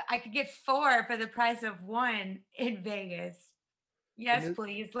 that I could get four for the price of one in Vegas. and Yes,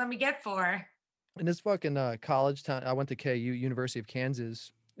 please. Let me get four. in this fucking college town, I went to KU, University of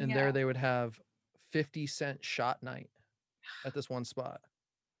Kansas, and there Yeah. they would have 50-cent shot night at this one spot.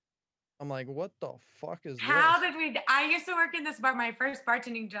 I'm like, what the fuck is How this? did we? I used to work in this bar, my first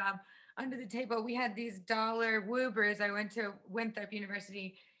bartending job. Under the table, we had these dollar Woobers. I went to Winthrop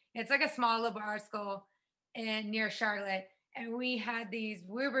University. It's like a small little bar school in near Charlotte. And we had these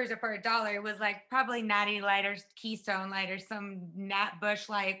Woobers for $1. It was like probably Natty Light or Keystone Light or some Nat Bush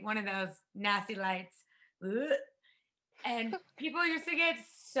Light, one of those nasty lights. Ugh. And people used to get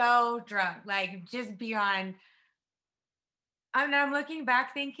so drunk, like just beyond. I'm looking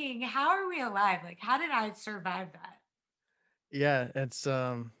back thinking, how are we alive? Like, how did I survive that? Yeah, it's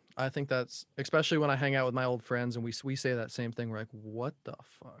I think that's especially when I hang out with my old friends and we say that same thing. We're like, what the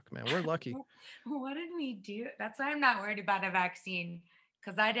fuck, man? We're lucky. What did we do? That's why I'm not worried about a vaccine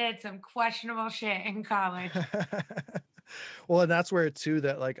because I did some questionable shit in college. Well, and that's where too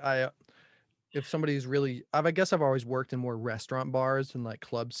that like if somebody's really I guess I've always worked in more restaurant bars and like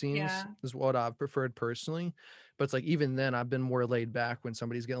club scenes Yeah. is what I've preferred personally. But it's like even then I've been more laid back when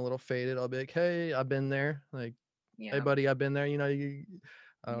somebody's getting a little faded. I'll be like, hey, I've been there. Like, hey Yeah. buddy, I've been there. I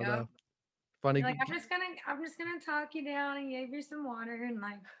don't Yep. know. Funny. You're like, I'm just gonna talk you down and give you some water and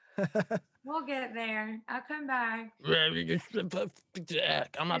like we'll get there. I'll come back.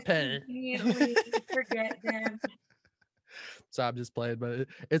 I'm not Just paying. immediately forget them. So I'm just playing, but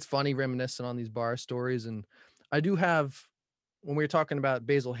it's funny reminiscing on these bar stories. And I do have, when we were talking about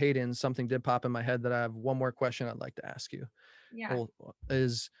Basil Hayden, something did pop in my head that I have one more question I'd like to ask you. Yeah. Well,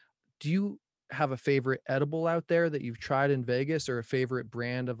 is do you have a favorite edible out there that you've tried in Vegas or a favorite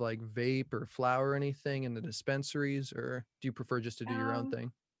brand of like vape or flower or anything in the dispensaries, or do you prefer just to do your own Um,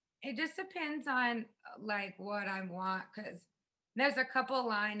 thing? it just depends on like what I want because there's a couple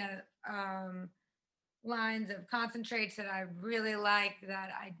lines of concentrates that I really like that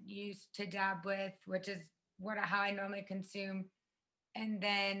I use to dab with, which is how I normally consume. And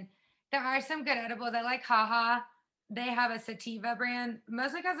then there are some good edibles. I like Haha. They have a sativa brand,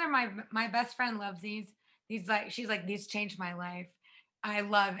 mostly because they're my best friend loves these. These like she's like these changed my life. I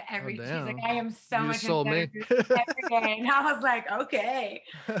love Oh, every. She's like damn. I am so You just much sold better me. every day, and I was like okay.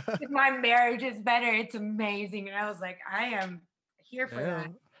 If my marriage is better, it's amazing, and I was like I am here for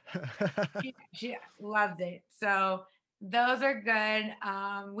that. Damn. She loves it. So those are good.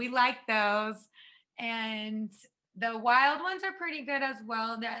 We like those. And the wild ones are pretty good as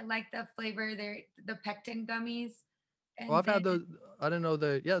well. That like the flavor, they're the pectin gummies. Well, And I've then had those. I didn't know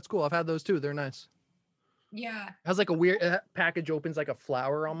that. Yeah, it's cool. I've had those too. They're nice. yeah. Has like a weird package opens like a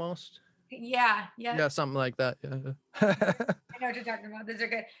flower almost. Yeah. Yeah. Yeah, something like that. Yeah. Yeah. I know what you're talking about. Those are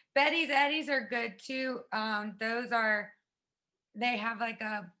good. Betty's Eddies are good too. Those are they have like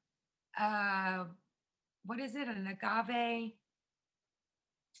a what is it? An agave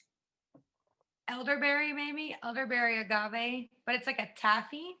elderberry, maybe elderberry agave, but it's like a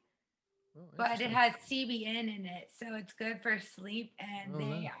taffy, Oh, but it interesting. has CBN in it, so it's good for sleep, and Oh, they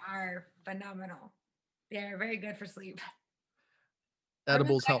nice. are phenomenal. They're very good for sleep. I really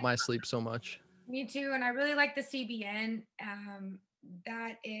Edibles help like my sleep so much. me too, and I really like the CBN.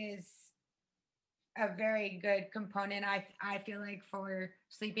 That is a very good component. I feel like for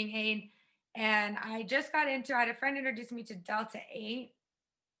sleeping aid, and I just got into. I had a friend introduce me to Delta 8,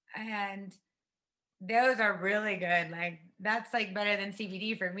 and those are really good. Like that's like better than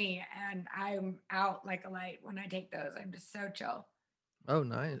CBD for me, and I'm out like a light when I take those. I'm just so chill. Oh,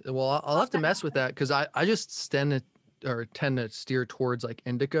 nice. Well, I'll have to mess with that because I just tend to steer towards like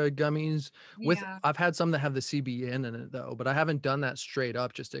indica gummies. With Yeah, I've had some that have the CBN in it though, but I haven't done that straight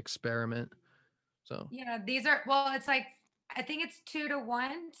up just to experiment. So yeah. These are well. It's like I think it's 2 to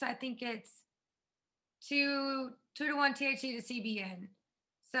 1. So I think it's two to one THC to CBN.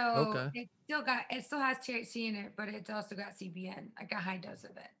 So okay, it still has THC in it, but it's also got CBN, like a high dose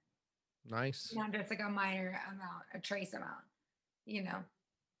of it, nice. not just like a minor amount, a trace amount. You know.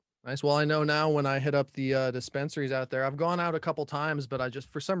 Nice. Well, I know now when I hit up the dispensaries out there, I've gone out a couple times, but I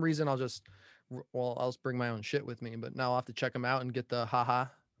just for some reason well, I'll just bring my own shit with me. But now I'll have to check them out and get the haha.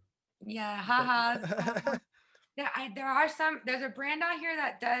 Yeah, Is ha-has. that- There are some. There's a brand out here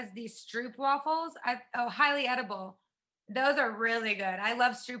that does these Stroop waffles. Highly edible. Those are really good. I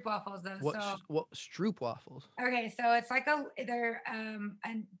love Stroop waffles though. So what Stroop waffles? okay, so it's like they're a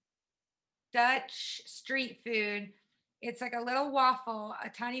Dutch street food. It's like a little waffle, a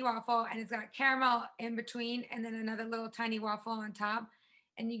tiny waffle, and it's got caramel in between, and then another little tiny waffle on top.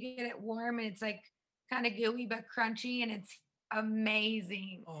 And you get it warm, and it's like kind of gooey but crunchy, and it's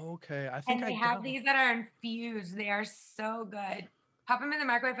amazing. Okay, I think And I they have got. these that are infused. They are so good. Pop them in the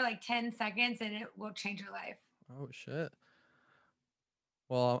microwave for like 10 seconds and it will change your life. Oh shit.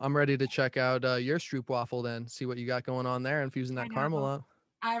 Well, I'm ready to check out your Stroop waffle then. See what you got going on there, infusing I that caramel know. up.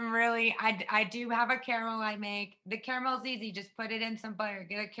 I do have a caramel I make. The caramel's easy. Just put it in some butter.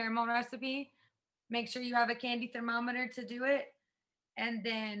 Get a caramel recipe. Make sure you have a candy thermometer to do it. And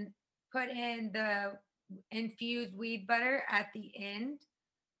then put in the infused weed butter at the end.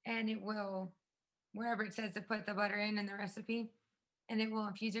 And it will, wherever it says to put the butter in the recipe, and it will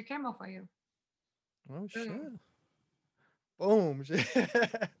infuse your caramel for you. Oh Boom. shit. Boom.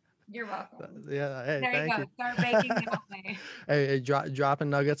 You're welcome. Yeah. Hey, There you thank go. you. Start baking that way. Hey, dropping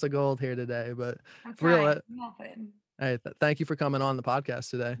nuggets of gold here today, but I'm for real, trying. Nothing. hey, thank you for coming on the podcast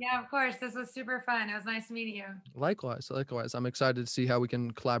today. Yeah, of course. This was super fun. It was nice meeting you. Likewise, likewise. I'm excited to see how we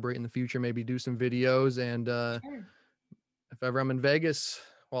can collaborate in the future, maybe do some videos. And Sure. if ever I'm in Vegas,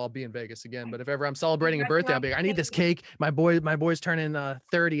 well, I'll be in Vegas again. I But if ever I'm I celebrating a got you birthday, I'll on be like, I need the this cake. cake. My boy's turning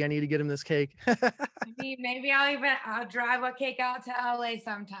 30. I need to get him this cake. Maybe I'll drive a cake out to LA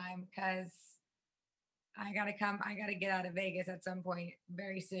sometime because I gotta come. I gotta get out of Vegas at some point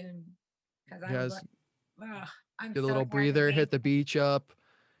very soon because You guys ugh, I'm get a so little tired of breather, being hit the beach up,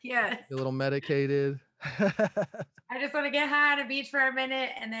 yes. get a little medicated. I just want to get high on a beach for a minute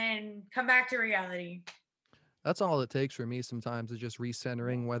and then come back to reality. That's all it takes for me sometimes is just Yeah.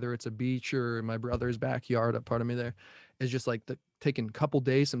 recentering, whether it's a beach or my brother's backyard. A part of me there is just like taking a couple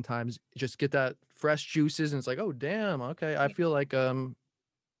days sometimes, just get that fresh juices, and it's like, oh damn, okay, I Yeah. feel like A new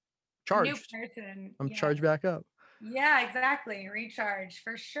charged. person. I'm Yes. charged back up. Yeah, exactly. Recharge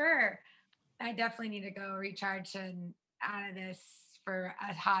for sure. I definitely need to go recharge and out of this for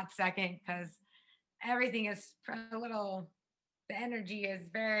a hot second because everything is a little, the energy is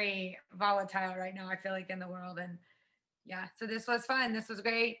very volatile right now, I feel like in the world. And yeah, so this was fun. This was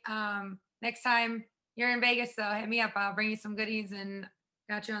great. Next time you're in Vegas, though, hit me up. I'll bring you some goodies and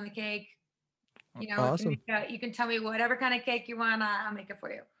got you on the cake. We can Awesome. make you can tell me whatever kind of cake you want. I'll make it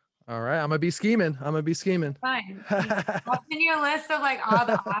for you. All right, I'm gonna be scheming. I'm gonna be scheming. Fine. I'll send you a list of like all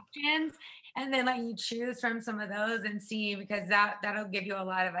the options and then let you choose from some of those and see because that'll give you a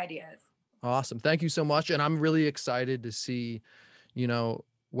lot of ideas. Awesome. Thank you so much. And I'm really excited to see, you know,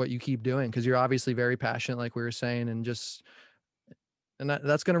 what you keep doing because you're obviously very passionate, like we were saying, and just and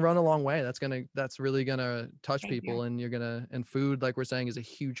that's gonna run a long way. That's really gonna touch Thank you. people, and you're gonna and food, like we're saying, is a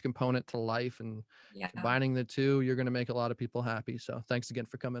huge component to life, and Yeah. combining the two, you're gonna make a lot of people happy. So thanks again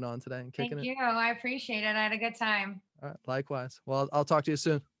for coming on today and kicking Thank it. you. I appreciate it. I had a good time. All right, likewise. Well, I'll talk to you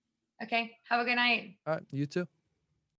soon. Okay. Have a good night. All right, you too.